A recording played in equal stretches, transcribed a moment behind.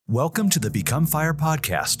Welcome to the Become Fire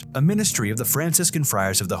podcast, a ministry of the Franciscan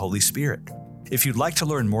Friars of the Holy Spirit. If you'd like to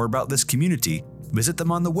learn more about this community, visit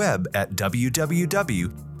them on the web at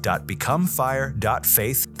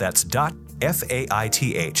www.becomefire.faith. That's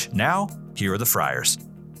 .faith. Now, here are the Friars.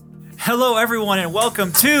 Hello, everyone, and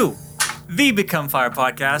welcome to the Become Fire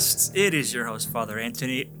podcast. It is your host, Father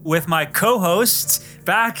Anthony, with my co-hosts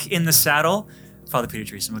back in the saddle, Father Peter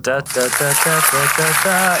Teresa.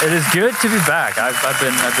 It is good to be back. I've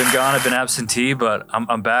been gone. I've been absentee, but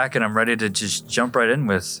I'm back and I'm ready to just jump right in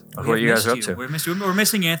with what you guys are up to. We're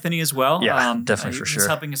missing Anthony as well. Yeah, definitely for sure. He's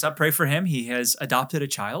helping us out. Pray for him. He has adopted a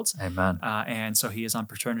child. Amen. And so he is on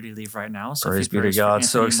paternity leave right now. So praise be to God.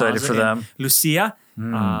 So excited for them. Lucia,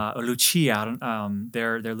 or Lucia,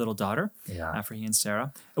 their little daughter. Yeah. For he and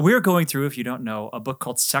Sarah. We're going through, if you don't know, a book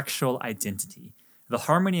called Sexual Identity: The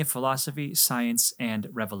Harmony of Philosophy, Science, and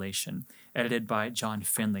Revelation, edited by John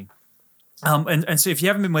Finley. And so if you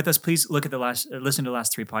haven't been with us, please listen to the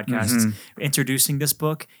last three podcasts, introducing this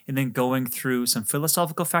book and then going through some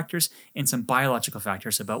philosophical factors and some biological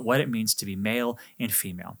factors about what it means to be male and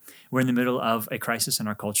female. We're in the middle of a crisis in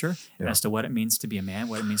our culture as to what it means to be a man,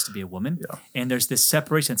 what it means to be a woman. Yeah. And there's this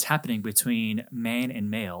separation that's happening between man and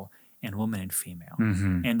male and woman and female.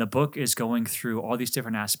 And the book is going through all these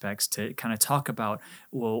different aspects to kind of talk about,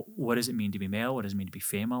 well, what does it mean to be male? What does it mean to be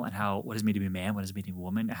female? And what does it mean to be a man? What does it mean to be a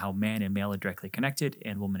woman? How man and male are directly connected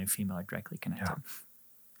and woman and female are directly connected.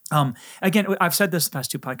 Yeah. Again, I've said this the past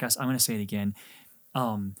two podcasts. I'm going to say it again.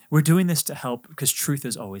 We're doing this to help because truth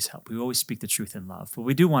is always help. We always speak the truth in love, but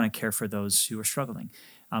we do want to care for those who are struggling.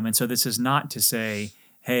 And so this is not to say,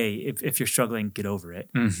 hey, if you're struggling, get over it.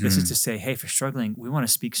 This is to say, hey, if you're struggling, we want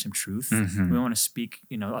to speak some truth. We want to speak,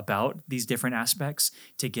 about these different aspects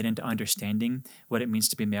to get into understanding what it means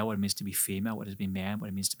to be male, what it means to be female, what it means to be man, what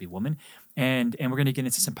it means to be woman. And we're going to get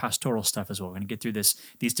into some pastoral stuff as well. We're going to get through these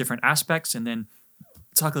different aspects and then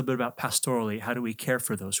talk a little bit about pastorally. How do we care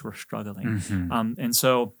for those who are struggling? And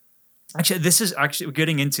so actually, this is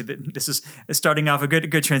starting off a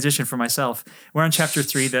good transition for myself. We're on chapter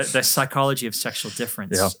 3, the psychology of sexual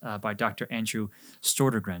difference by Dr. Andrew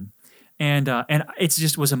Stortergren. And it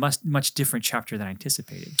just was a much different chapter than I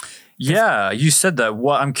anticipated. Yeah, you said that.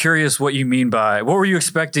 I'm curious what you mean by what were you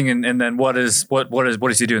expecting, and then what does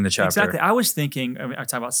he do in the chapter? Exactly. I was thinking. I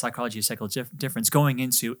talk about psychology of sexual difference going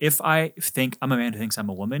into if I think I'm a man who thinks I'm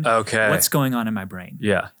a woman. Okay, what's going on in my brain?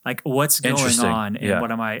 Yeah, like what's going on, and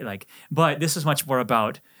what am I like? But this is much more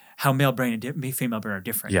about how male brain and female brain are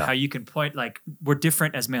different. Yeah. How you can point, we're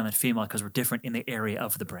different as male and female because we're different in the area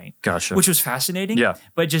of the brain. Gotcha. Which was fascinating,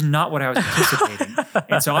 but just not what I was anticipating.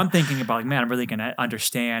 And so I'm thinking about, I'm really going to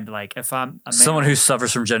understand, if I'm a man. Someone who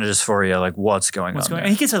suffers from gender dysphoria, what's going on? And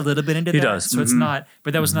he gets a little bit into that. He does. So it's not,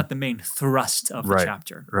 but that was not the main thrust of the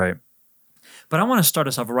chapter. Right. But I want to start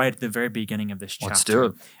us off right at the very beginning of this chapter. Let's do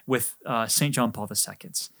it. With St. John Paul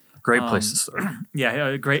II. Great place to start.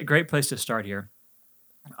 Yeah, great place to start here.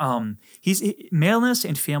 Maleness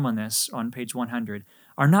and femaleness on page 100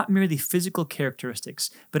 are not merely physical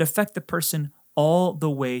characteristics, but affect the person all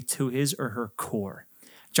the way to his or her core.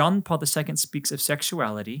 John Paul II speaks of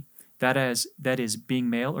sexuality, that is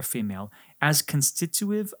being male or female, as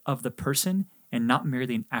constitutive of the person and not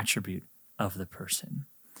merely an attribute of the person.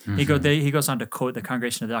 He goes on to quote the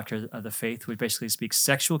Congregation of the Doctrine of the Faith, which basically speaks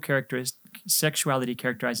sexuality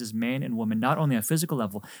characterizes man and woman not only on a physical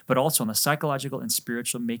level, but also on the psychological and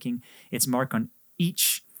spiritual, making its mark on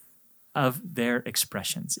each of their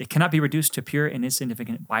expressions. It cannot be reduced to pure and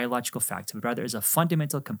insignificant biological facts, but rather is a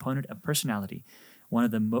fundamental component of personality, one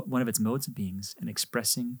of its modes of beings, and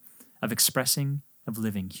expressing, of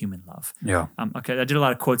living human love. Yeah. Okay, I did a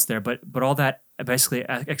lot of quotes there, but all that basically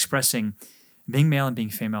expressing. Being male and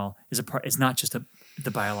being female is not just the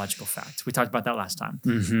biological fact. We talked about that last time,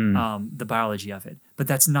 the biology of it. But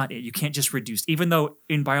that's not it. You can't just reduce, even though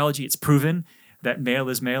in biology it's proven that male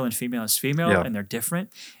is male and female is female and they're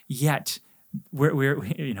different, yet we're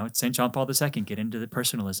St. John Paul II, get into the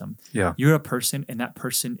personalism. Yeah. You're a person and that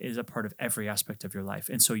person is a part of every aspect of your life.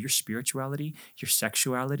 And so your spirituality, your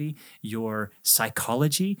sexuality, your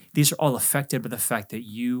psychology, these are all affected by the fact that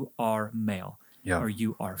you are male. Yeah. Or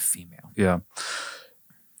you are female. Yeah.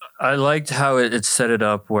 I liked how it set it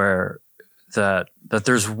up where that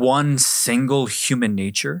there's one single human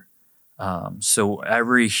nature. So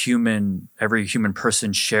every human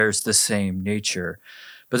person shares the same nature.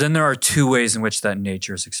 But then there are two ways in which that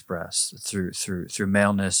nature is expressed through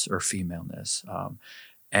maleness or femaleness.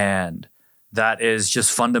 And that is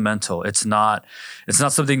just fundamental. It's not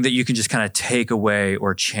something that you can just kind of take away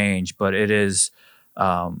or change, but it is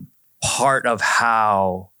part of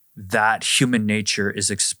how that human nature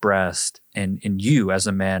is expressed in you as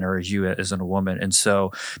a man or as you as a woman. And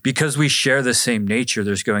so because we share the same nature,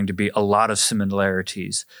 there's going to be a lot of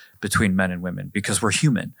similarities between men and women because we're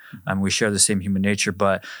human. We share the same human nature,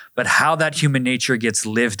 but how that human nature gets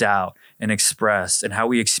lived out and expressed and how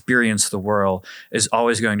we experience the world is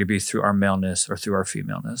always going to be through our maleness or through our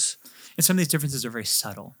femaleness. And some of these differences are very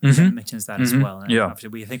subtle. He mentions that as well. And Yeah.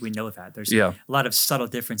 obviously, I think we know that. There's Yeah. a lot of subtle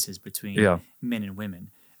differences between Yeah. men and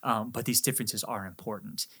women. But these differences are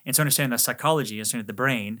important. And so understanding the psychology, understanding the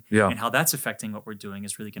brain, Yeah. and how that's affecting what we're doing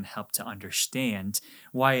is really going to help to understand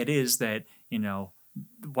why it is that,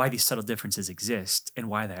 why these subtle differences exist and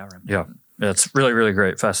why they are important. Yeah. It's really, really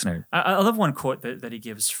great. Fascinating. I love one quote that he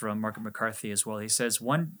gives from Margaret McCarthy as well. He says,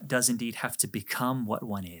 "One does indeed have to become what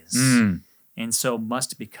one is, and so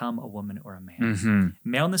must become a woman or a man.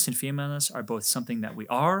 Maleness and femaleness are both something that we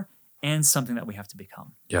are and something that we have to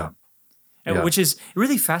become." Yeah. Which is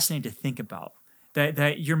really fascinating to think about.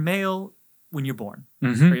 That you're male when you're born, or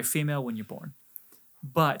you're female when you're born,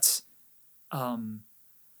 but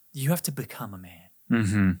you have to become a man.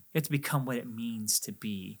 You have to become what it means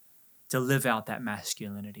to live out that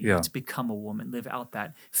masculinity, Yeah. to become a woman, live out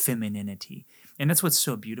that femininity. And that's what's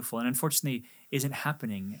so beautiful and unfortunately isn't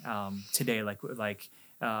happening today,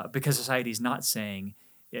 because society is not saying,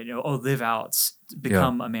 live out,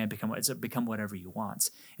 become a man, become whatever you want.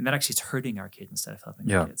 And that actually is hurting our kids instead of helping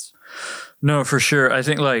our kids. No, for sure. I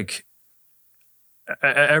think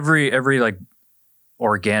every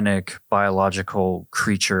organic biological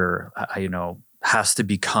creature, has to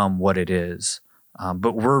become what it is.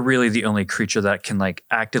 But we're really the only creature that can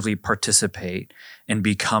actively participate in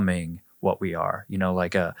becoming what we are.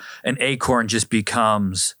 An acorn just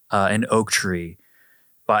becomes an oak tree,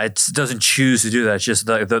 but it doesn't choose to do that. It's just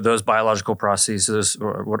those biological processes,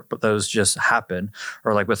 those just happen.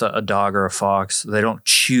 Or like with a dog or a fox, they don't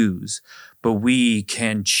choose, but we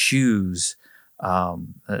can choose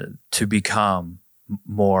to become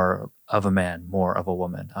more of a man, more of a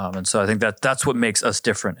woman. And so I think that's what makes us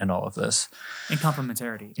different in all of this. And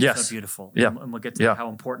complementarity. Yes. So beautiful. Yeah. And we'll get to how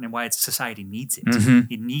important and why society needs it.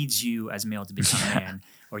 It needs you as male to become a man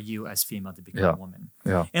or you as female to become a woman.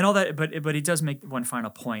 Yeah. And all that, but he does make one final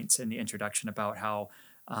point in the introduction about how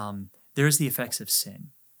there's the effects of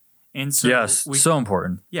sin. And so yes, so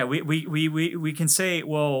important. Yeah, we can say,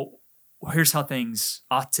 well, here's how things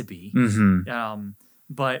ought to be.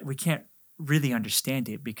 But we can't really understand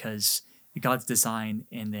it because God's design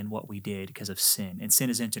and then what we did because of sin. And sin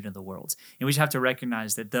has entered into the world. And we just have to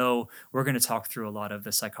recognize that though we're going to talk through a lot of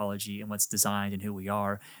the psychology and what's designed and who we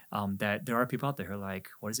are, that there are people out there who are like,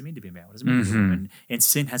 what does it mean to be a man? What does it mean to be a woman? And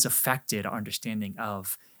sin has affected our understanding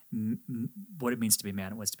of what it means to be a man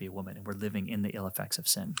and what it means to be a woman. And we're living in the ill effects of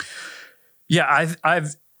sin. Yeah,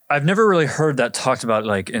 I've never really heard that talked about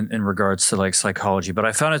in regards to psychology, but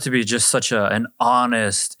I found it to be just such an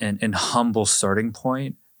honest and humble starting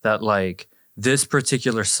point that this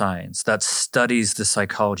particular science that studies the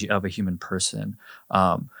psychology of a human person,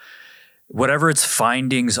 whatever its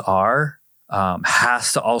findings are,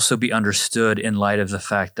 has to also be understood in light of the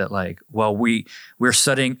fact that we're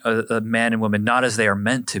studying a man and woman not as they are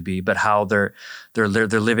meant to be, but how they're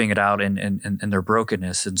living it out in their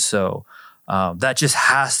brokenness, and so. That just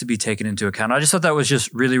has to be taken into account. I just thought that was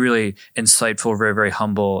just really, really insightful, very, very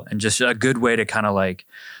humble, and just a good way to kind of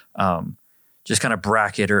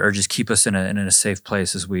bracket or just keep us in a safe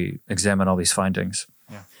place as we examine all these findings.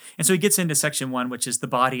 Yeah. And so he gets into section 1, which is the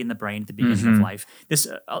body and the brain at the beginning of life. This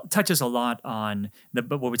touches a lot on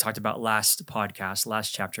what we talked about last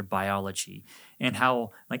chapter, biology, and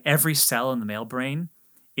how every cell in the male brain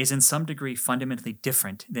is in some degree fundamentally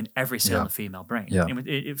different than every cell in the female brain. Yeah.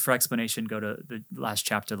 And for explanation, go to the last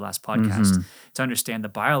chapter, the last podcast, to understand the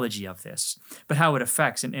biology of this, but how it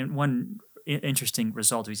affects. And one interesting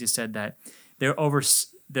result was he said that there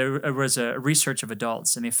was a research of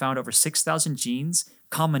adults, and they found over 6,000 genes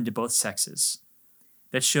common to both sexes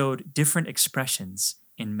that showed different expressions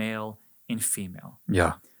in male and female.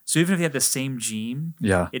 Yeah. So even if you have the same gene,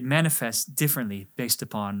 Yeah. it manifests differently based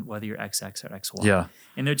upon whether you're XX or XY. Yeah.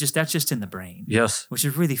 And that's just in the brain. Yes. Which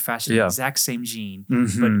is really fascinating. Yeah. Exact same gene,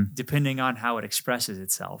 but depending on how it expresses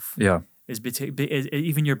itself,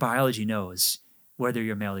 even your biology knows whether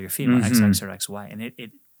you're male or you're female, XX or XY, and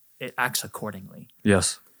it acts accordingly.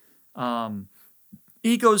 Yes.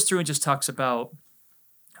 He goes through and just talks about,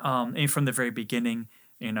 and from the very beginning,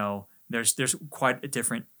 there's quite a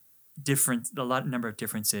number of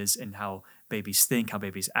differences in how babies think, how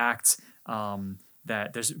babies act,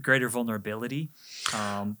 that there's greater vulnerability.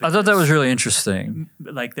 I thought that was really interesting.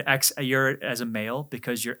 Like you're as a male,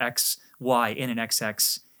 because you're XY in an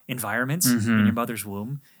XX environment in your mother's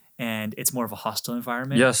womb, and it's more of a hostile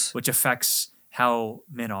environment, Yes. which affects how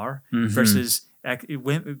men are Mhm. versus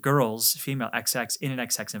girls, female XX in an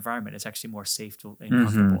XX environment. It's actually more safe and Mm-hmm.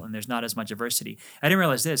 comfortable, and there's not as much diversity. I didn't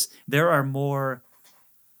realize this. There are more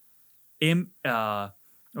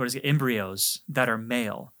embryos that are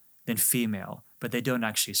male than female, but they don't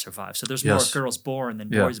actually survive. So there's more Yes. girls born than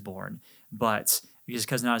Yeah. boys born, but just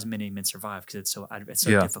because not as many men survive because it's so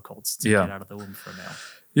Yeah. difficult to Yeah. get out of the womb for a male.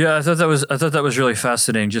 Yeah, I thought that was really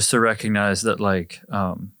fascinating, just to recognize that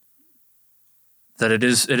that it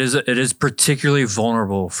is particularly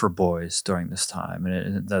vulnerable for boys during this time,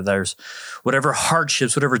 and that there's whatever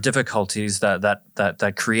hardships, whatever difficulties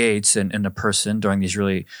that creates in a person during these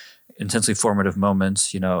really intensely formative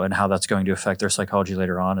moments, and how that's going to affect their psychology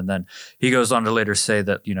later on. And then he goes on to later say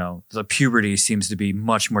that the puberty seems to be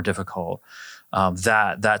much more difficult.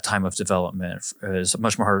 That time of development is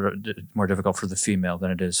much more difficult for the female than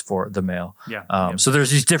it is for the male. Yeah. So there's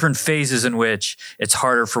these different phases in which it's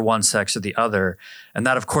harder for one sex or the other, and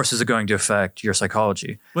that of course is going to affect your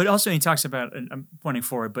psychology. But also he talks about, and I'm pointing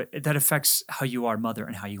forward, but that affects how you are mother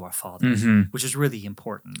and how you are father, which is really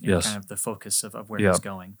important. Yes. Kind of the focus of where Yeah. it's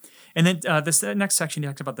going. And then this next section, he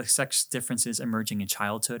talks about the sex differences emerging in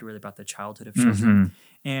childhood, really about the childhood of children.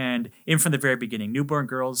 And even from the very beginning, newborn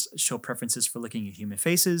girls show preferences for looking at human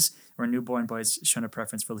faces, or newborn boys show a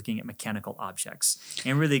preference for looking at mechanical objects.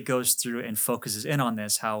 And really goes through and focuses in on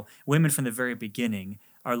this, how women from the very beginning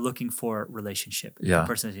are looking for relationship, Yeah.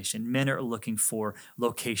 personalization. Men are looking for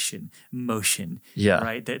location, motion, Yeah.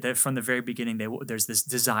 right? That from the very beginning, there's this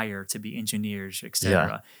desire to be engineers,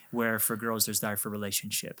 etc. Where for girls, there's desire for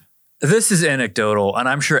relationship. This is anecdotal, and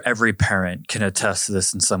I'm sure every parent can attest to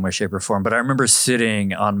this in some way, shape, or form. But I remember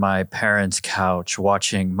sitting on my parents' couch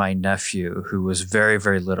watching my nephew, who was very,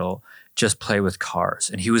 very little, just play with cars.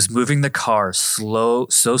 And he was moving the car so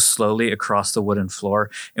slowly across the wooden floor,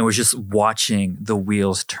 and was just watching the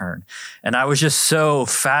wheels turn. And I was just so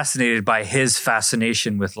fascinated by his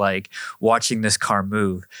fascination with watching this car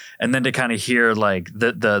move. And then to kind of hear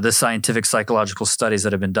the scientific psychological studies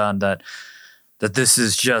that have been done that this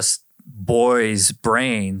is just boys'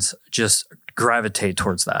 brains just gravitate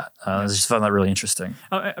towards that. I just found that really interesting.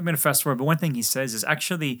 I'm going to fast forward, but one thing he says is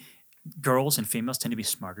actually girls and females tend to be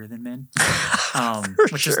smarter than men,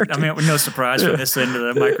 which is, no surprise from this end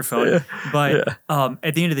of the microphone. But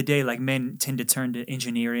at the end of the day, men tend to turn to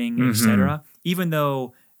engineering, etc. Even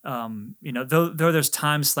though though there's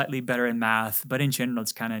times slightly better in math, but in general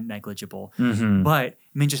it's kind of negligible. But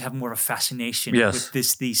men just have more of a fascination with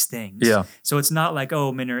these things. Yeah. So it's not like,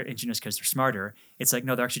 oh, men are engineers because they're smarter. It's like,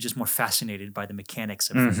 no, they're actually just more fascinated by the mechanics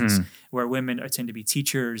of things. Where women tend to be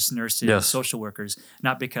teachers, nurses, social workers,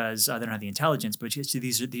 not because they don't have the intelligence, but just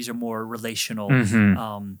these are more relational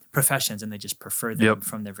professions, and they just prefer them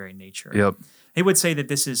from their very nature. Yep. He would say that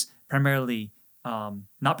this is primarily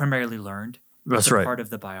not primarily learned. That's It's a right. part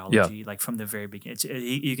of the biology, from the very beginning.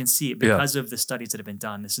 You can see it because of the studies that have been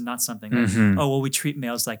done. This is not something like, oh, well, we treat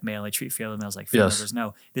males like male, I treat females like females. Yes.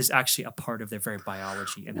 No, this is actually a part of their very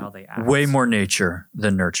biology and how they act. Way more nature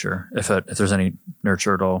than nurture, if there's any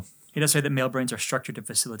nurture at all. He does say that male brains are structured to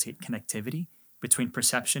facilitate connectivity between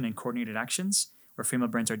perception and coordinated actions, where female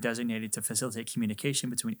brains are designated to facilitate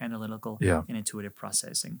communication between analytical and intuitive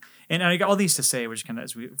processing. And I got all these to say, which kind of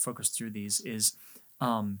as we focus through these, is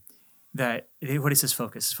that what is his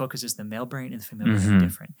focus? His focus is the male brain and the female brain are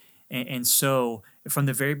different. And so from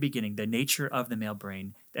the very beginning, the nature of the male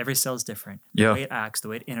brain, every cell is different. The way it acts, the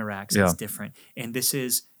way it interacts is different. And this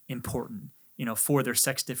is important, for their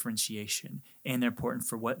sex differentiation, and they're important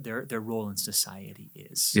for what their role in society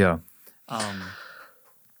is. Yeah.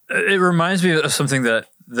 It reminds me of something that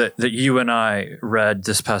you and I read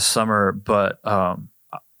this past summer, but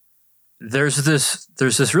there's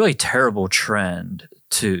this really terrible trend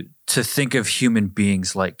to think of human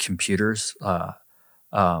beings like computers,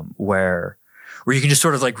 where you can just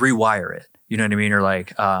sort of rewire it. You know what I mean? Or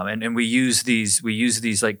and we use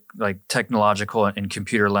these like technological and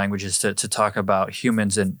computer languages to talk about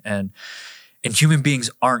humans, and human beings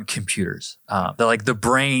aren't computers. They're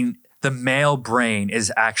the male brain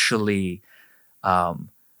is actually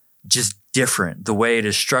just different. The way it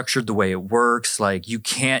is structured, the way it works, you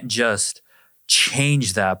can't just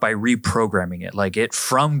change that by reprogramming it. It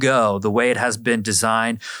from go, the way it has been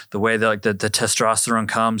designed, the way that the testosterone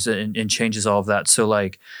comes and changes all of that. So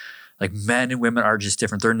men and women are just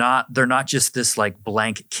different. They're not just this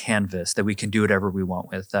blank canvas that we can do whatever we want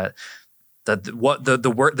with.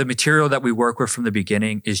 The material that we work with from the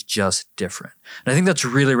beginning is just different. And I think that's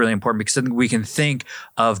really, really important, because then we can think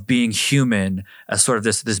of being human as sort of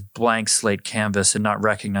this blank slate canvas, and not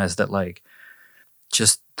recognize that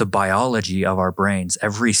just the biology of our brains,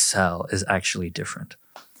 every cell is actually different.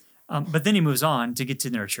 But then he moves on to get to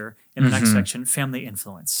nurture in the next section, family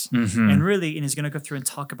influence. And really, and he's going to go through and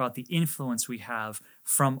talk about the influence we have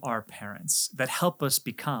from our parents that help us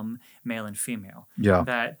become male and female. Yeah.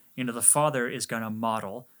 That, the father is going to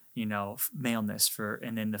model, maleness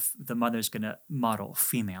and then the mother's going to model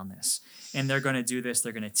femaleness. And they're going to do this,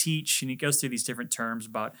 they're going to teach. And he goes through these different terms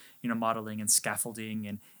about, modeling and scaffolding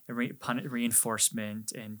and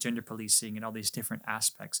reinforcement and gender policing and all these different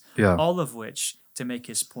aspects. Yeah. All of which to make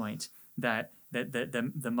his point that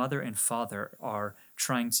the mother and father are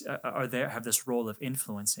trying to have this role of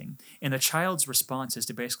influencing, and the child's response is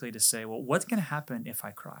to say, well, what's going to happen if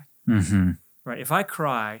I cry? Right? If I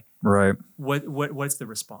cry, right? What's the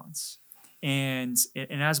response? And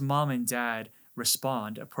as mom and dad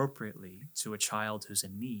respond appropriately to a child who's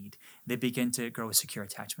in need, they begin to grow secure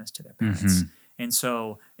attachments to their parents. And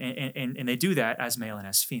so, and they do that as male and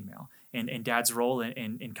as female. And dad's role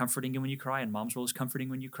in comforting you when you cry, and mom's role is comforting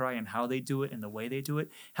when you cry, and how they do it and the way they do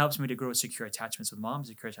it helps me to grow secure attachments with mom,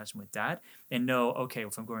 secure attachment with dad, and know, okay,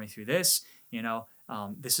 if I'm going through this,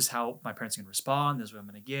 this is how my parents are going to respond, this is what I'm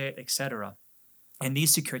going to get, etc. And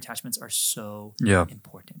these secure attachments are so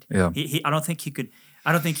important. Yeah. I don't think he could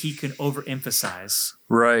overemphasize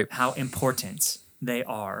how important they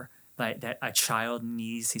are. That a child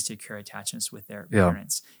needs these secure attachments with their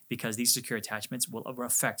parents, because these secure attachments will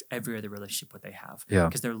affect every other relationship what they have.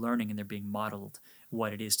 Because they're learning and they're being modeled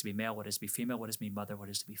what it is to be male, what it is to be female, what it is to be mother, what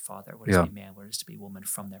it is to be father, what it is to be man, what it is to be woman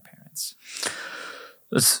from their parents.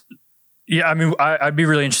 I'd be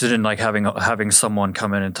really interested in like having someone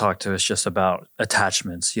come in and talk to us just about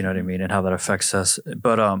attachments, you know what I mean, and how that affects us.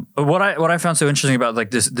 But what I found so interesting about like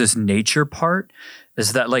this nature part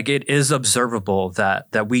is that like it is observable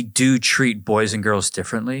that we do treat boys and girls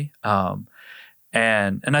differently. And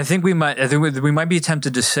I think we might be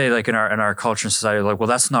tempted to say like in our culture and society, like, well,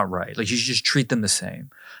 that's not right. Like you should just treat them the same.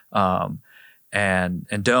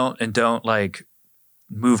 And don't like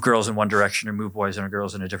move girls in one direction or move boys and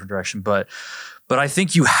girls in a different direction. But I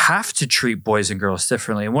think you have to treat boys and girls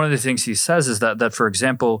differently. And one of the things he says is that for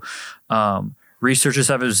example, researchers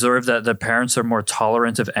have observed that the parents are more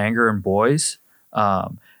tolerant of anger in boys.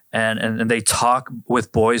 And they talk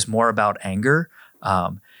with boys more about anger.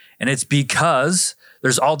 And it's because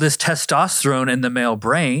there's all this testosterone in the male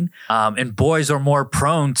brain, and boys are more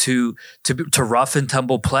prone to rough and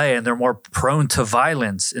tumble play, and they're more prone to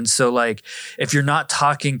violence. And so like, if you're not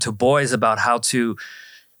talking to boys about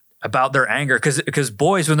about their anger, because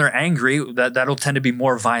boys, when they're angry, that'll tend to be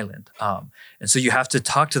more violent. And so you have to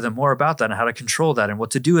talk to them more about that and how to control that and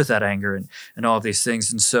what to do with that anger and all of these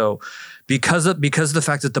things. And so because of the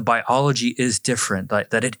fact that the biology is different,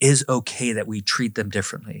 that it is okay that we treat them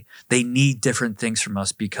differently. They need different things from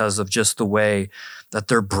us because of just the way that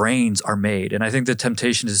their brains are made. And I think the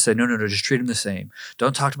temptation is to say, no, just treat them the same.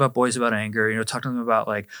 Don't talk about boys about anger, talk to them about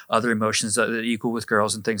like other emotions that are equal with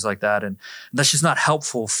girls and things like that. And that's just not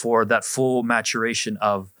helpful for that full maturation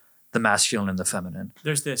of the masculine and the feminine.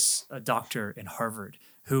 There's this doctor in Harvard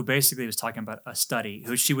who basically was talking about a study,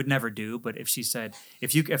 who she would never do, but if she said,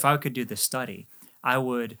 if I could do this study, I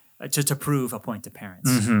would, just to prove a point to parents,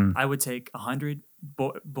 I would take 100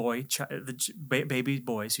 baby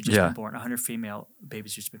boys who just been born, 100 female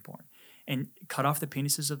babies who just been born, and cut off the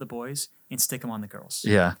penises of the boys and stick them on the girls.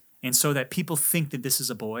 Yeah. And so that people think that this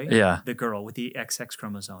is a boy, the girl with the XX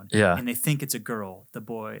chromosome, and they think it's a girl, the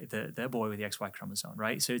boy with the XY chromosome,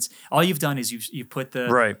 right? So it's all you've done is you've put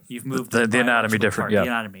you've moved the anatomy different, the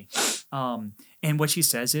anatomy. And what she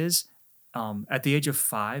says is, at the age of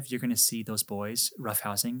 5, you're going to see those boys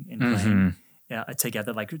roughhousing and playing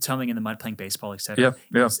together, like tumbling in the mud, playing baseball, etc.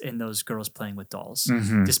 And those girls playing with dolls.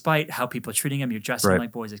 Despite how people are treating them, you're dressing them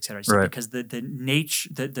like boys, etc. So because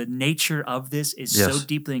the nature of this is so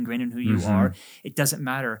deeply ingrained in who you are, it doesn't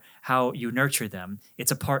matter how you nurture them.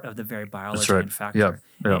 It's a part of the very biology and factor.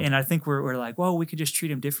 And I think we're like, well, we could just treat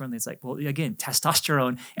them differently. It's like, well, again,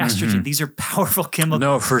 testosterone, estrogen, these are powerful chemicals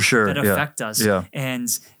that affect us. And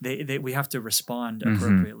we have to respond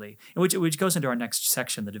appropriately. Which goes into our next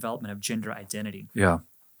section, the development of gender identity.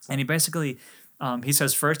 And he basically, he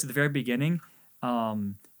says first at the very beginning,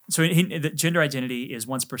 the gender identity is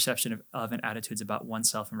one's perception of and attitudes about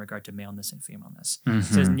oneself in regard to maleness and femaleness. It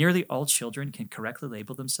says nearly all children can correctly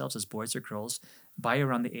label themselves as boys or girls by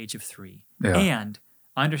around the age of 3. And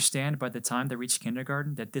understand by the time they reach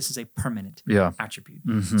kindergarten that this is a permanent attribute.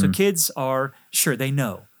 So kids are, sure, they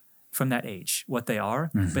know from that age what they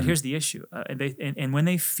are, but here's the issue. And when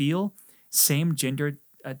they feel same gender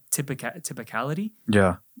typicality,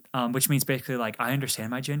 which means basically like I understand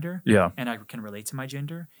my gender, Yeah. and I can relate to my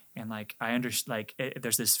gender, and like I understand, like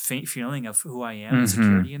there's this faint feeling of who I am and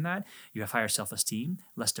security in that. You have higher self-esteem,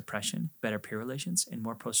 less depression, better peer relations, and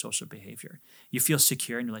more pro-social behavior. You feel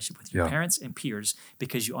secure in your relationship with your parents and peers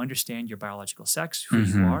because you understand your biological sex, who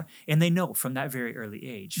you are, and they know from that very early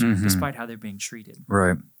age, despite how they're being treated.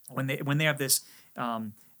 Right. When they have this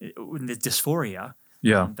the dysphoria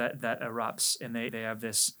that erupts, and they have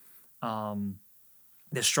this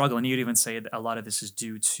this struggle, and you'd even say that a lot of this is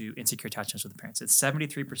due to insecure attachments with the parents. It's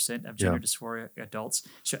 73% of gender dysphoria adults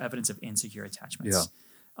show evidence of insecure attachments.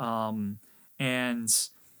 And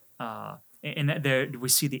there we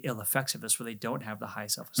see the ill effects of this, where they don't have the high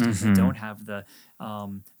self-esteem, they don't have the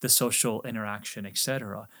social interaction,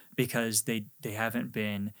 etc., because they haven't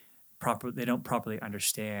been proper. They don't properly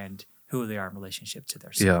understand who they are in relationship to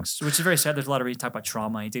their sex, which is very sad. There's a lot of reasons, talk about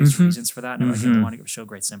trauma, and there's reasons for that. And I want to show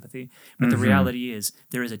great sympathy, but the reality is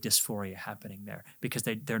there is a dysphoria happening there because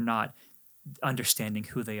they're not understanding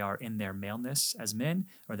who they are in their maleness as men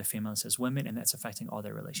or their femaleness as women, and that's affecting all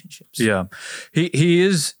their relationships. Yeah, he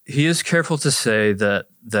is careful to say that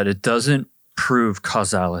it doesn't prove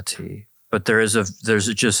causality, but there's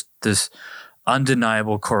just this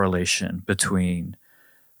undeniable correlation between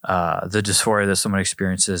the dysphoria that someone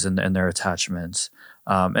experiences and their attachments.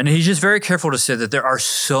 And he's just very careful to say that there are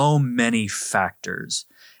so many factors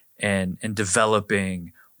in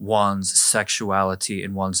developing one's sexuality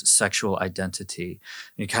and one's sexual identity.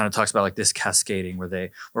 And he kind of talks about like this cascading where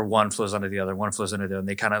one flows onto the other, and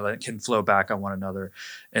they kind of like can flow back on one another.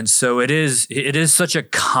 And so it is such a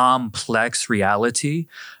complex reality.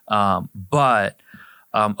 But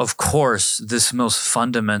of course, this most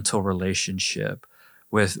fundamental relationship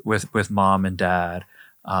with mom and dad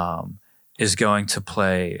is going to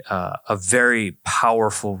play a very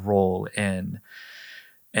powerful role in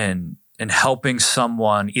helping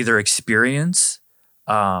someone either experience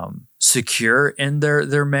secure in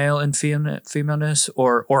their male and femaleness,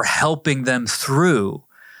 or helping them through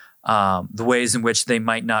the ways in which they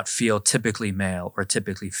might not feel typically male or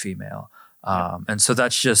typically female. And so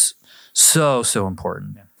that's just so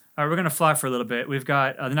important. Yeah. All right, we're going to fly for a little bit. We've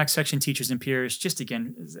got the next section, teachers and peers, just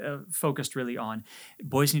again, focused really on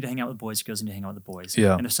boys need to hang out with boys, girls need to hang out with the boys.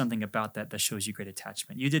 Yeah. And there's something about that shows you great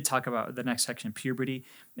attachment. You did talk about the next section, puberty,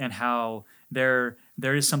 and how there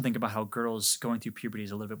is something about how girls going through puberty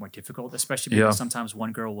is a little bit more difficult, especially because sometimes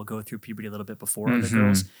one girl will go through puberty a little bit before other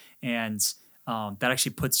girls. And that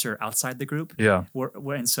actually puts her outside the group. Yeah.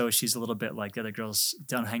 And so she's a little bit like the other girls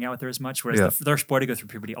don't hang out with her as much. Whereas the first boy to go through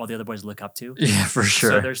puberty, all the other boys look up to. Yeah, for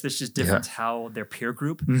sure. So there's this just difference how their peer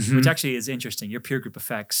group, which actually is interesting. Your peer group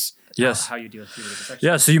affects how you deal with puberty.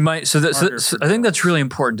 Yeah. So you might. So I think that's really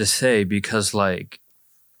important to say, because like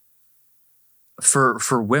for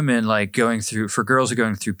women, like for girls who are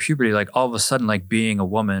going through puberty, like all of a sudden, like being a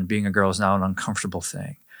woman, being a girl is now an uncomfortable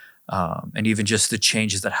thing. And even just the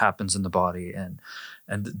changes that happens in the body and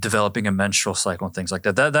developing a menstrual cycle and things like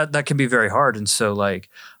that can be very hard. And so like,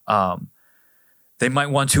 they might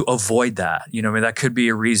want to avoid that, I mean, that could be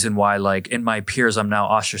a reason why, like in my peers, I'm now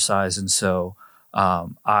ostracized. And so,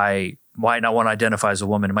 I might not want to identify as a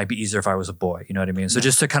woman. It might be easier if I was a boy, you know what I mean? So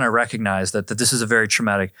just to kind of recognize that this is a very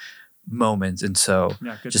traumatic moment. And so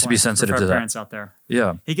just to be sensitive to that. Parents out there.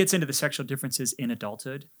 Yeah. He gets into the sexual differences in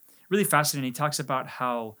adulthood. Really fascinating. He talks about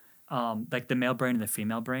how, like the male brain and the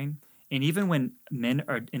female brain. And even when men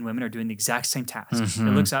and women are doing the exact same task, it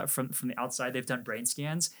looks out from the outside, they've done brain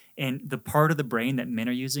scans, and the part of the brain that men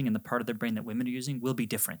are using and the part of the brain that women are using will be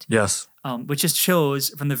different. Yes. Which just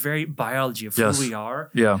shows from the very biology of who we are,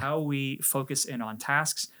 how we focus in on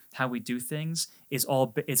tasks, how we do things, is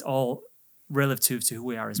all relative to who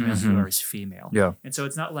we are as male, who we are as female. Yeah. And so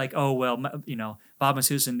it's not like, oh, well, Bob and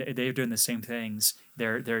Susan, they're doing the same things.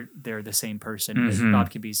 They're the same person. Bob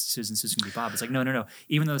can be Susan, Susan can be Bob. It's like, no.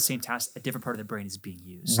 Even though the same task, a different part of the brain is being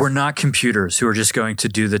used. We're not computers who are just going to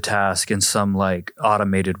do the task in some like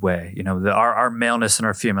automated way. Our maleness and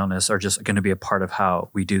our femaleness are just going to be a part of how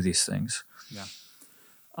we do these things. Yeah.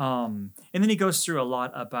 And then he goes through a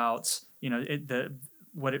lot about,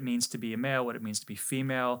 what it means to be a male, what it means to be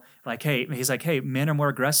female. Like, he's like, men are more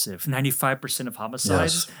aggressive. 95% of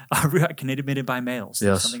homicides are committed by males.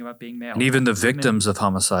 There's something about being male. And even the victims of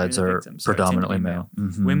homicides are predominantly male.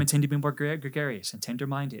 Women tend to be more gregarious and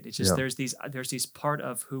tender-minded. It's just there's these part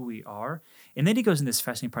of who we are. And then he goes in this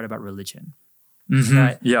fascinating part about religion.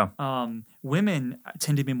 That women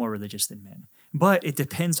tend to be more religious than men. But it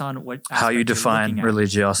depends on how you define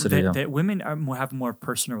religiosity. That women have more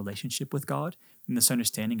personal relationship with God. this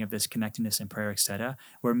understanding of this connectedness in prayer, etc.,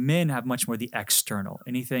 where men have much more the external.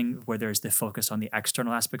 Anything where there's the focus on the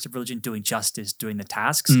external aspects of religion, doing justice, doing the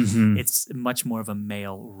tasks, it's much more of a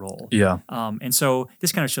male role. Yeah. And so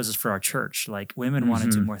this kind of shows us for our church, like women want to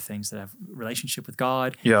do more things that have relationship with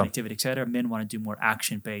God, connectivity, etc. Men want to do more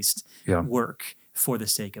action-based work for the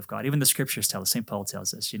sake of God. Even the scriptures tell us, St. Paul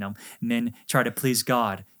tells us, men try to please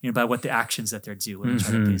God, by what the actions that they're doing. Women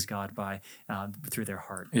try to please God by through their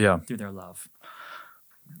heart, through their love.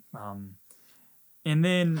 And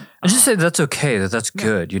then I just say that's okay. That's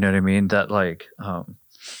good. You know what I mean? That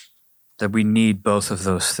that we need both of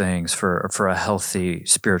those things for a healthy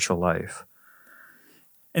spiritual life.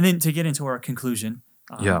 And then to get into our conclusion,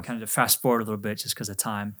 kind of to fast forward a little bit just because of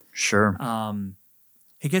time. Sure.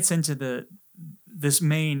 He gets into this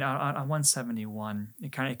main on 171,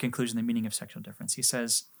 kind of conclusion, the meaning of sexual difference. He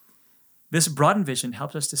says, this broadened vision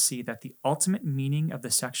helps us to see that the ultimate meaning of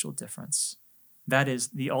the sexual difference, that is,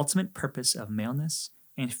 the ultimate purpose of maleness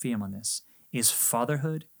and femaleness, is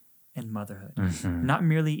fatherhood and motherhood, not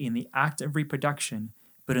merely in the act of reproduction,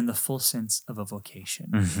 but in the full sense of a vocation.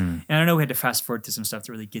 And I know we had to fast forward to some stuff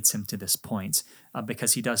that really gets him to this point,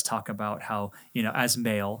 because he does talk about how, as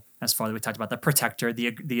male, as father, we talked about the protector, the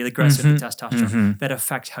aggressive, the testosterone, that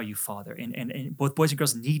affect how you father. And both boys and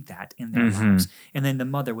girls need that in their lives. And then the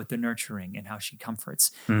mother with the nurturing and how she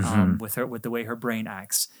comforts, with the way her brain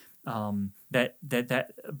acts. That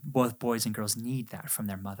both boys and girls need that from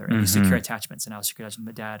their mother, and these secure attachments, and how secure attachment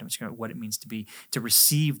with dad, and what it means to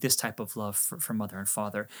receive this type of love from mother and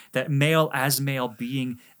father. That male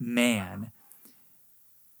being man,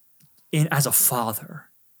 as a father,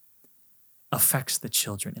 affects the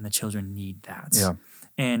children, and the children need that. Yeah.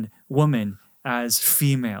 And woman as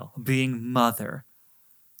female being mother,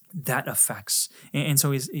 that affects, and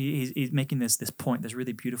so he's making this point, this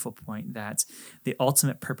really beautiful point, that the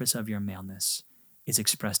ultimate purpose of your maleness is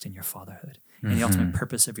expressed in your fatherhood, and the ultimate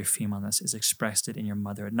purpose of your femaleness is expressed in your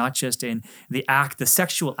motherhood, not just in the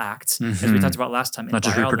sexual act, as we talked about last time, in not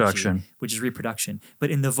biology, just reproduction, which is reproduction,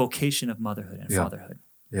 but in the vocation of motherhood and fatherhood.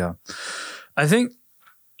 Yeah, I think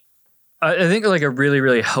like a really,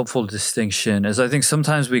 really helpful distinction is, I think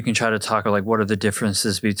sometimes we can try to talk about like what are the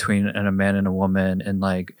differences between a man and a woman, and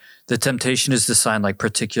like the temptation is to assign like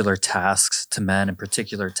particular tasks to men and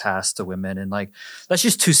particular tasks to women, and like that's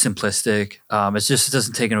just too simplistic. It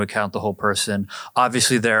doesn't take into account the whole person.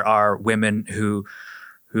 Obviously, there are women who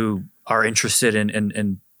are interested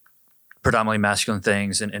in predominantly masculine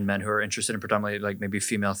things, and men who are interested in predominantly like maybe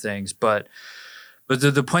female things, But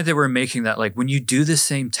the point that we're making, that like when you do the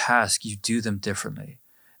same task, you do them differently.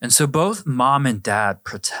 And so both mom and dad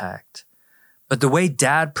protect. But the way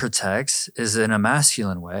dad protects is in a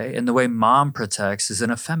masculine way, and the way mom protects is in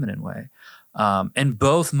a feminine way. And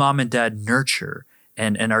both mom and dad nurture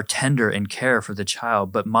and are tender and care for the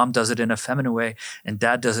child, but mom does it in a feminine way and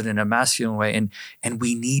dad does it in a masculine way. And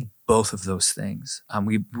we need both of those things.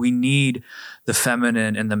 We need the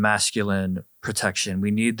feminine and the masculine protection.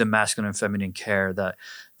 We need the masculine and feminine care, that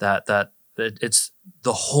it's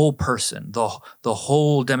the whole person, the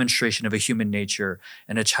whole demonstration of a human nature,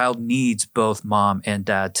 and a child needs both mom and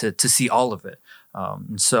dad to see all of it.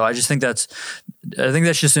 And so I just think that's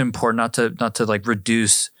just important, not to like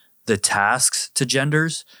reduce the tasks to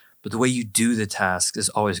genders, but the way you do the task is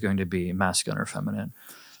always going to be masculine or feminine.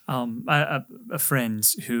 A friend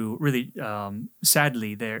who really,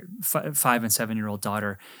 sadly, their 5 and 7-year-old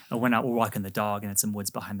daughter went out, were walking the dog, and it's some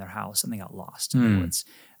woods behind their house, and they got lost in the woods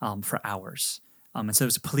for hours. And so there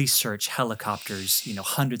was a police search, helicopters,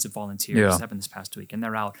 hundreds of volunteers happened this past week, and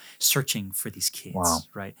they're out searching for these kids,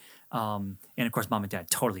 right? And of course, mom and dad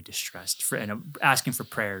totally distressed and asking for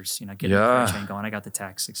prayers, getting the prayer chain going. I got the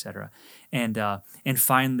text, etc. And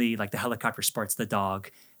finally, like the helicopter spots the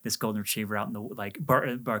dog, this golden retriever out in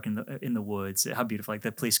the barking in the woods. How beautiful! Like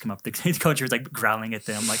the police come up, the coach was like growling at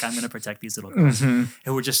them, like I'm going to protect these little girls who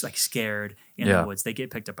were just like scared in the woods. They get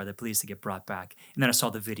picked up by the police, they get brought back, and then I saw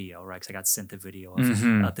the video, right? Because I got sent the video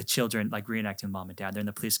of the children like reenacting mom and dad. They're in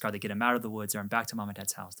the police car. They get them out of the woods. They're back to mom and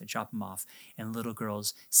dad's house. They drop them off, and little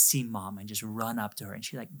girls see mom and just run up to her, and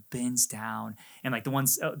she like bends down, and like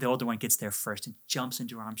the older one gets there first and jumps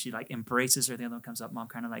into her arms. She like embraces her. The other one comes up, mom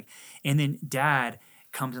kind of like, and then dad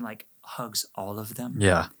comes and like hugs all of them.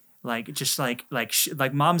 Yeah. Like just like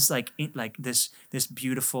mom's like this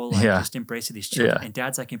beautiful just embrace of these children, and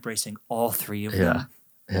dad's like embracing all three of them.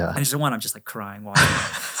 Yeah. And there's the one I'm just like crying watching.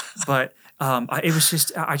 But it was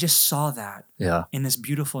just, I just saw that Yeah. in this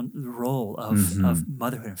beautiful role of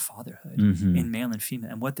motherhood and fatherhood in male and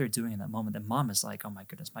female and what they're doing in that moment. And mom is like, oh my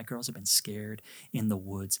goodness, my girls have been scared in the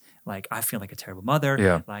woods. Like, I feel like a terrible mother.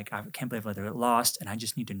 Yeah. Like, I can't believe they're lost, and I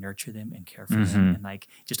just need to nurture them and care for them and like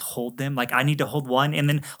just hold them. Like, I need to hold one and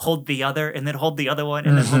then hold the other and then hold the other one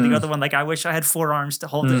and then hold the other one. Like, I wish I had 4 arms to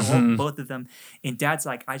hold both of them. And dad's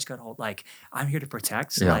like, I just got to hold, like, I'm here to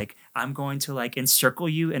protect. Yeah. Like, I'm going to like encircle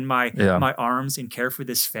you in my arms and care for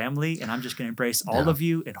this family, and I'm just going to embrace all of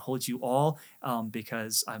you and hold you all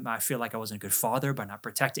because I feel like I wasn't a good father by not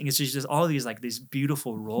protecting. It's just all these like these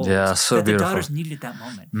beautiful roles Yeah, so that the beautiful. daughters needed at that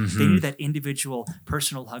moment. They needed that individual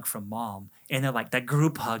personal hug from mom, and then like that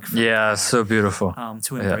group hug from dad, so beautiful.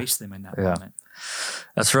 to embrace them in that moment.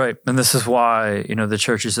 That's right. And this is why, the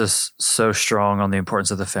church is just so strong on the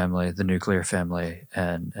importance of the family, the nuclear family,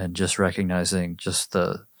 and just recognizing just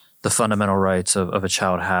the fundamental rights of a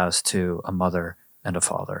child has to a mother and a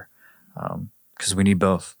father. Because we need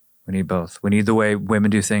both. We need both. We need the way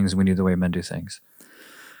women do things. We need the way men do things.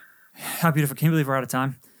 How beautiful. Can you believe we're out of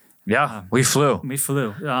time? Yeah, we flew. We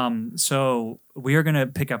flew. So we are going to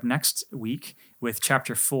pick up next week with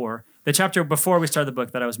chapter 4. The chapter before we start the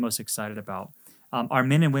book that I was most excited about. Are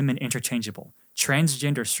men and women interchangeable?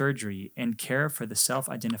 Transgender surgery and care for the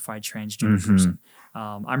self-identified transgender person.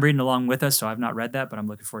 I'm reading along with us, so I've not read that, but I'm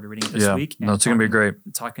looking forward to reading it this week. No, it's going to be great.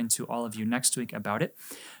 Talking to all of you next week about it.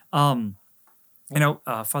 Father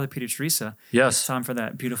Peter Teresa. Yes. It's time for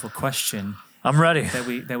that beautiful question I'm ready.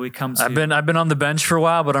 that we come to. I've been on the bench for a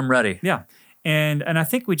while, but I'm ready. Yeah. And I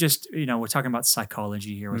think we just, we're talking about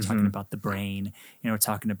psychology here. We're talking about the brain. We're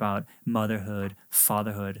talking about motherhood,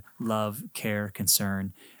 fatherhood, love, care,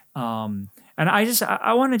 concern. And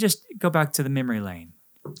I want to just go back to the memory lane.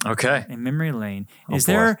 Okay. In memory lane,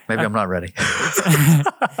 Maybe I'm not ready.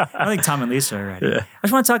 I think Tom and Lisa are ready. Yeah. I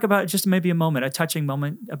just want to talk about just maybe a touching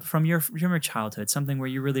moment from your childhood, something where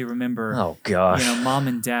you really remember. Oh gosh. Mom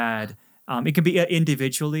and dad. It can be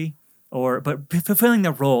individually, but fulfilling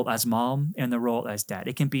the role as mom and the role as dad.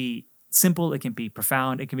 It can be simple, it can be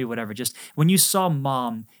profound, it can be whatever. Just when you saw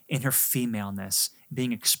mom in her femaleness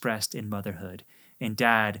being expressed in motherhood, and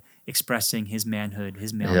dad expressing his manhood,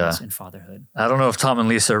 his maleness in fatherhood. I don't know if Tom and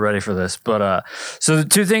Lisa are ready for this, but so the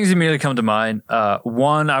 2 things immediately come to mind.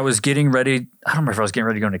 One, I was getting ready. I don't remember if I was getting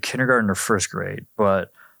ready to go into kindergarten or first grade,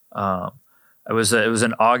 but it was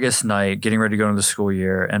an August night, getting ready to go into the school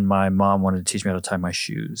year, and my mom wanted to teach me how to tie my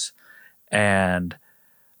shoes. And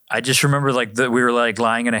I just remember we were like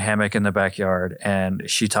lying in a hammock in the backyard, and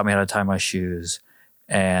she taught me how to tie my shoes,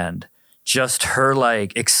 and just her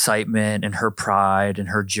like excitement and her pride and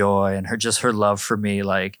her joy and her love for me,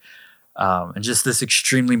 and just this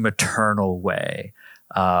extremely maternal way,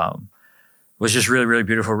 was just really, really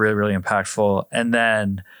beautiful, really, really impactful. And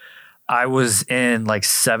then I was in like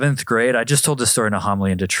 7th grade. I just told this story in a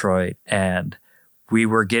homily in Detroit, and we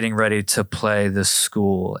were getting ready to play this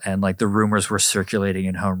school, and like the rumors were circulating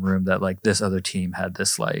in homeroom that like this other team had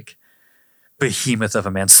this like behemoth of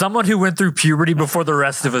a man, someone who went through puberty before the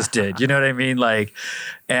rest of us did. You know what I mean? Like,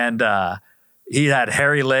 and he had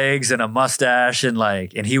hairy legs and a mustache,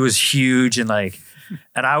 and he was huge, and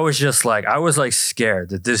I was just like, I was like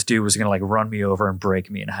scared that this dude was going to like run me over and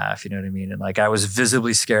break me in half. You know what I mean? And like, I was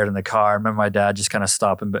visibly scared in the car. I remember my dad just kind of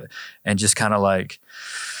stopping, and just kind of like,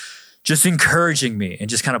 just encouraging me and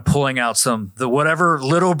just kind of pulling out whatever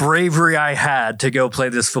little bravery I had to go play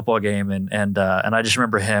this football game. And I just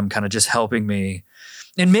remember him kind of just helping me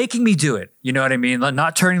and making me do it. You know what I mean? Like,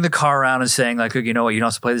 not turning the car around and saying like, you know what, you don't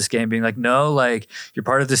have to play this game. Being like, no, like, you're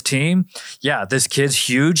part of this team. Yeah, this kid's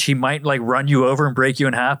huge. He might like run you over and break you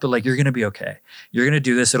in half, but like, you're going to be okay. You're going to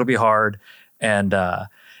do this. It'll be hard. And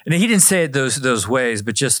he didn't say it those ways,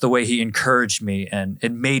 but just the way he encouraged me, and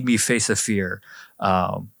it made me face a fear.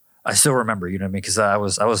 I still remember, you know what I mean? Because I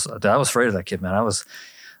was afraid of that kid, man.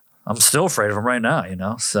 I'm still afraid of him right now, you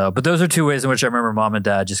know? So, but those are 2 ways in which I remember mom and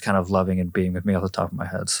dad just kind of loving and being with me off the top of my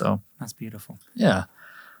head. So that's beautiful. Yeah.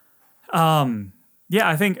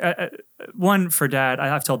 I think one for dad,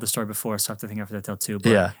 I've told the story before, so I have to think I have to tell 2.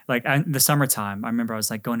 But like in the summertime, I remember I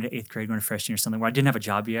was like going into 8th grade, going to freshman or something, where I didn't have a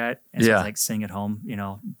job yet. And so I was like sitting at home,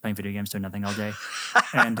 playing video games, doing nothing all day.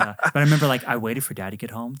 And but I remember like I waited for dad to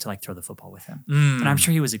get home to like throw the football with him. And I'm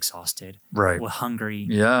sure he was exhausted, right? Hungry,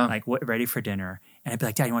 like ready for dinner. And I'd be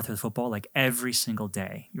like, Dad, you want to throw the football? Like every single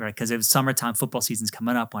day, right? Because it was summertime, football season's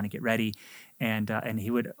coming up, want to get ready. And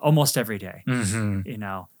he would almost every day,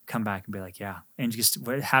 come back and be like, yeah. And just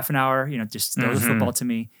half an hour, just throw the football to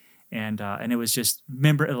me. And it was just,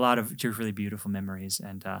 remember a lot of just really beautiful memories.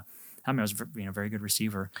 And I mean, I was a very good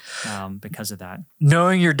receiver because of that.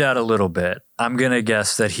 Knowing your dad a little bit, I'm going to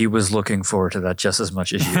guess that he was looking forward to that just as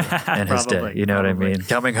much as you in his day. You know what I mean?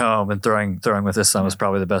 Coming home and throwing with his son was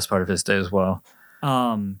probably the best part of his day as well.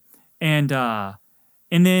 And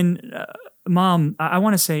then, Mom, I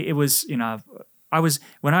want to say it was,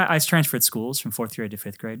 when I transferred schools from 4th grade to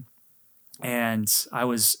 5th grade, and I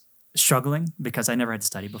was struggling because I never had to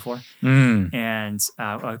study before. And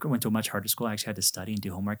I went to a much harder school. I actually had to study and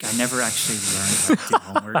do homework. I never actually learned how to do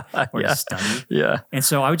homework or to study. Yeah. And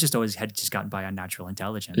so I would just always had just gotten by on natural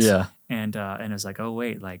intelligence. Yeah. And I was like, oh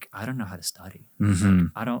wait, like I don't know how to study.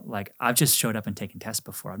 Mm-hmm. I've just showed up and taken tests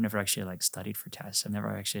before. I've never actually like studied for tests. I've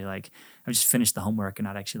never actually I've just finished the homework and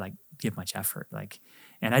not actually like give much effort.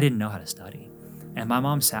 And I didn't know how to study. And my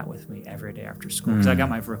mom sat with me every day after school because I got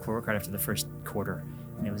my report card after the first quarter.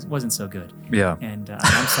 And it wasn't so good. Yeah. And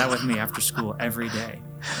mom sat with me after school every day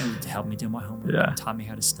and helped me do my homework. Yeah. And taught me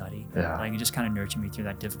how to study. Yeah. And just kind of nurtured me through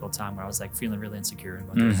that difficult time where I was like feeling really insecure and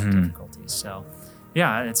going through difficulties. So,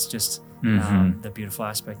 yeah, it's just the beautiful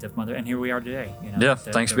aspect of mother. And here we are today.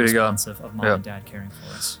 Thanks be to God. Of mom and dad caring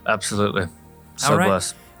for us. Absolutely. So all right.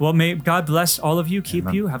 blessed. Well, may God bless all of you,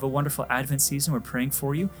 keep you, have a wonderful Advent season. We're praying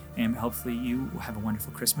for you, and hopefully you have a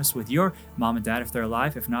wonderful Christmas with your mom and dad if they're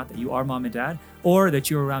alive. If not, that you are mom and dad, or that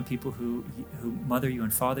you're around people who mother you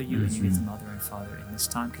and father you, and you get to mother and father in this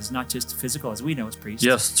time, because not just physical, as we know as priests.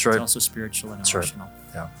 Yes, that's right. It's also spiritual and emotional.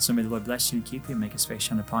 Right. Yeah. So may the Lord bless you and keep you, make his face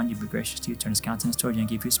shine upon you, be gracious to you, turn his countenance toward you, and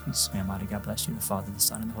give you his peace. May Almighty God bless you, the Father, the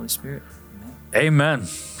Son, and the Holy Spirit. Amen. Amen.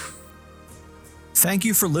 Thank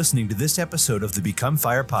you for listening to this episode of the Become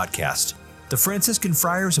Fire podcast. The Franciscan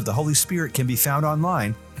Friars of the Holy Spirit can be found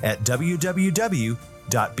online at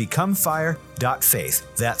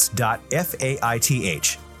www.becomefire.faith. That's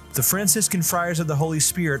 .faith. The Franciscan Friars of the Holy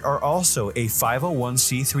Spirit are also a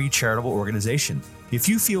 501c3 charitable organization. If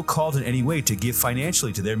you feel called in any way to give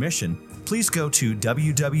financially to their mission, please go to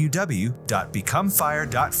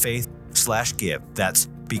www.becomefire.faith/give. That's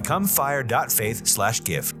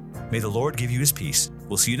becomefire.faith/give. May the Lord give you his peace.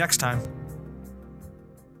 We'll see you next time.